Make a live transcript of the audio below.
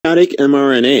eukaryotic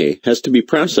mRNA has to be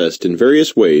processed in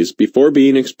various ways before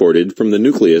being exported from the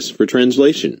nucleus for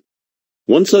translation.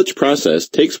 One such process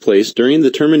takes place during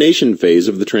the termination phase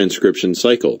of the transcription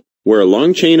cycle, where a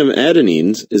long chain of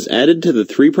adenines is added to the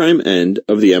 3' end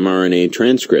of the mRNA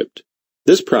transcript.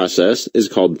 This process is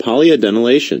called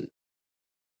polyadenylation.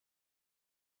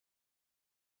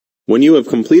 When you have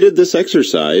completed this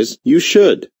exercise, you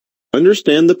should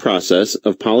understand the process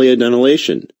of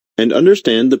polyadenylation and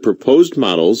understand the proposed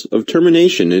models of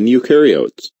termination in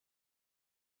eukaryotes.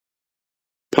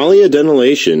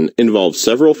 Polyadenylation involves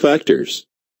several factors.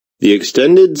 The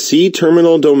extended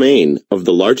C-terminal domain of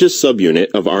the largest subunit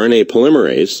of RNA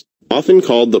polymerase, often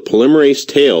called the polymerase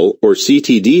tail or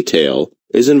CTD tail,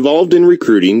 is involved in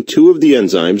recruiting two of the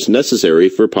enzymes necessary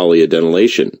for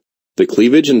polyadenylation, the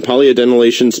cleavage and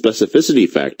polyadenylation specificity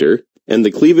factor and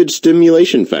the cleavage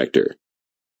stimulation factor.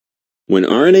 When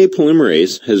RNA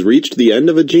polymerase has reached the end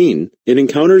of a gene, it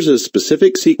encounters a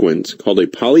specific sequence called a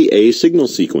poly-A signal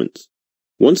sequence.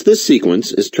 Once this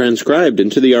sequence is transcribed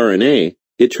into the RNA,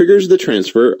 it triggers the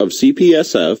transfer of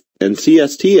CPSF and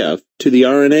CSTF to the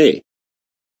RNA.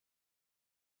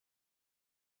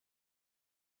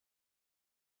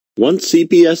 Once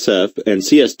CPSF and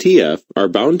CSTF are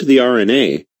bound to the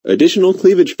RNA, additional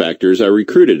cleavage factors are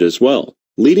recruited as well,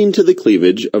 leading to the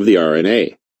cleavage of the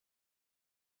RNA.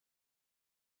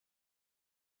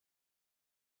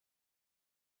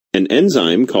 An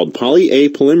enzyme called poly-A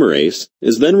polymerase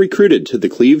is then recruited to the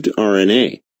cleaved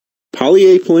RNA.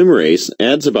 Poly-A polymerase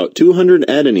adds about 200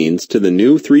 adenines to the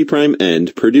new 3'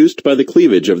 end produced by the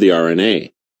cleavage of the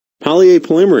RNA. Poly-A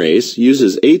polymerase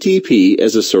uses ATP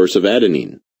as a source of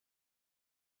adenine.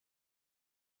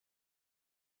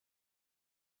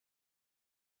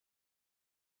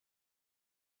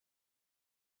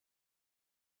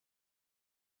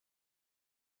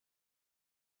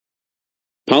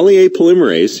 Poly-A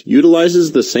polymerase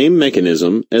utilizes the same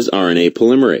mechanism as RNA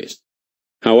polymerase.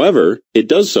 However, it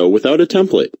does so without a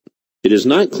template. It is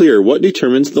not clear what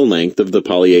determines the length of the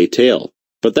poly-A tail,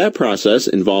 but that process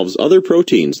involves other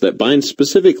proteins that bind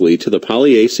specifically to the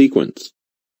poly-A sequence.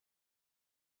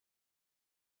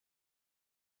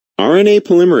 RNA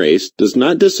polymerase does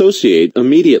not dissociate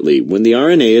immediately when the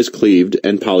RNA is cleaved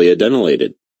and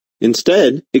polyadenylated.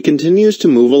 Instead, it continues to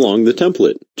move along the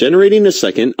template, generating a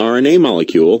second RNA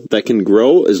molecule that can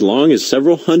grow as long as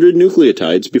several hundred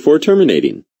nucleotides before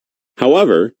terminating.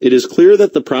 However, it is clear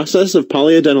that the process of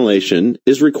polyadenylation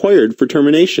is required for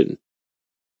termination.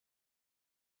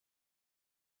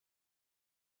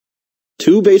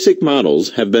 Two basic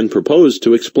models have been proposed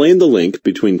to explain the link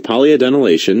between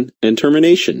polyadenylation and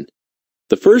termination.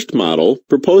 The first model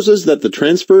proposes that the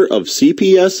transfer of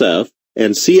CPSF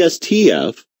and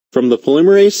CSTF from the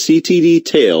polymerase CTD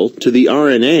tail to the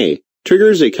RNA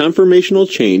triggers a conformational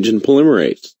change in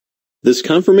polymerase. This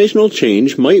conformational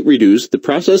change might reduce the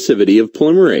processivity of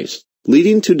polymerase,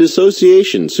 leading to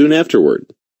dissociation soon afterward.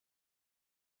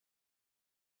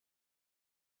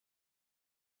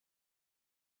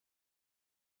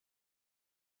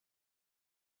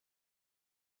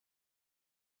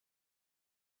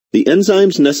 The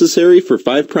enzymes necessary for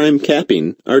 5'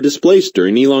 capping are displaced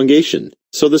during elongation,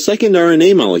 so the second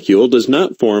RNA molecule does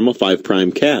not form a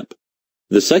 5' cap.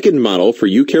 The second model for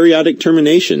eukaryotic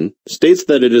termination states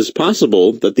that it is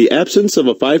possible that the absence of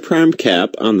a 5'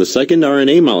 cap on the second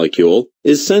RNA molecule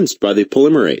is sensed by the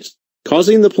polymerase,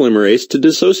 causing the polymerase to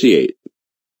dissociate.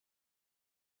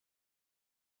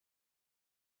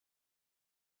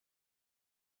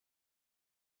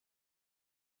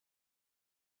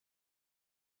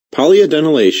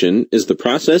 Polyadenylation is the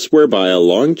process whereby a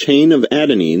long chain of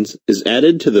adenines is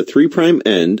added to the 3'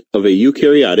 end of a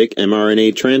eukaryotic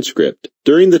mRNA transcript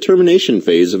during the termination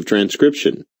phase of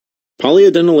transcription.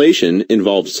 Polyadenylation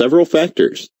involves several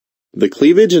factors. The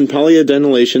cleavage and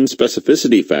polyadenylation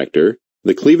specificity factor,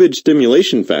 the cleavage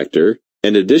stimulation factor,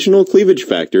 and additional cleavage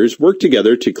factors work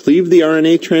together to cleave the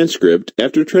RNA transcript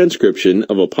after transcription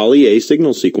of a poly-A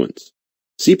signal sequence.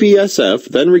 CPSF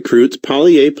then recruits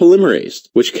poly-A polymerase,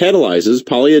 which catalyzes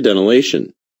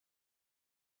polyadenylation.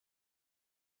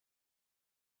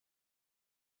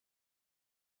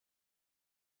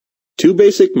 Two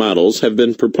basic models have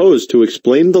been proposed to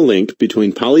explain the link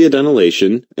between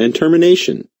polyadenylation and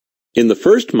termination. In the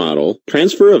first model,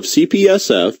 transfer of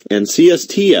CPSF and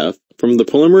CSTF from the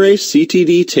polymerase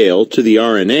CTD tail to the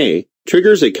RNA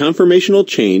triggers a conformational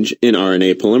change in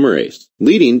RNA polymerase,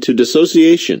 leading to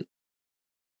dissociation.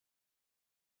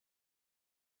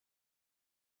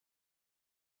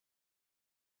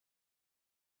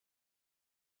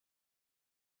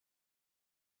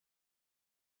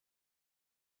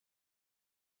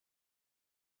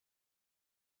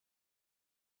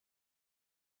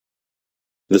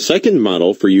 The second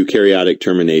model for eukaryotic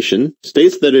termination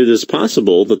states that it is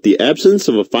possible that the absence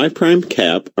of a 5'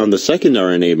 cap on the second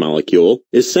RNA molecule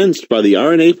is sensed by the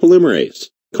RNA polymerase,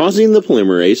 causing the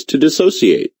polymerase to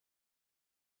dissociate.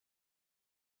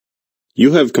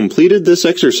 You have completed this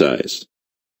exercise.